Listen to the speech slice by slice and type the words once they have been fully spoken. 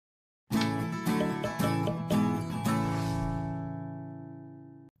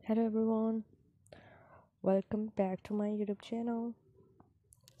Hello everyone, welcome back to my YouTube channel.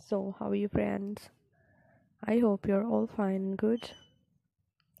 So, how are you friends? I hope you're all fine and good.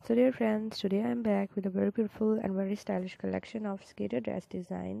 So, dear friends, today I'm back with a very beautiful and very stylish collection of skater dress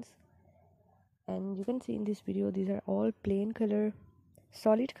designs. And you can see in this video, these are all plain color,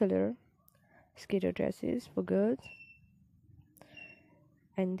 solid color skater dresses for girls.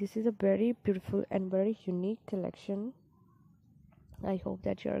 And this is a very beautiful and very unique collection. I hope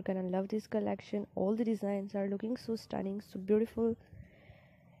that you're gonna love this collection. All the designs are looking so stunning, so beautiful,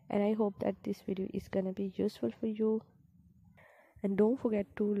 and I hope that this video is gonna be useful for you. And don't forget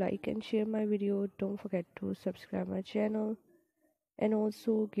to like and share my video. Don't forget to subscribe my channel, and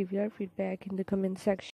also give your feedback in the comment section.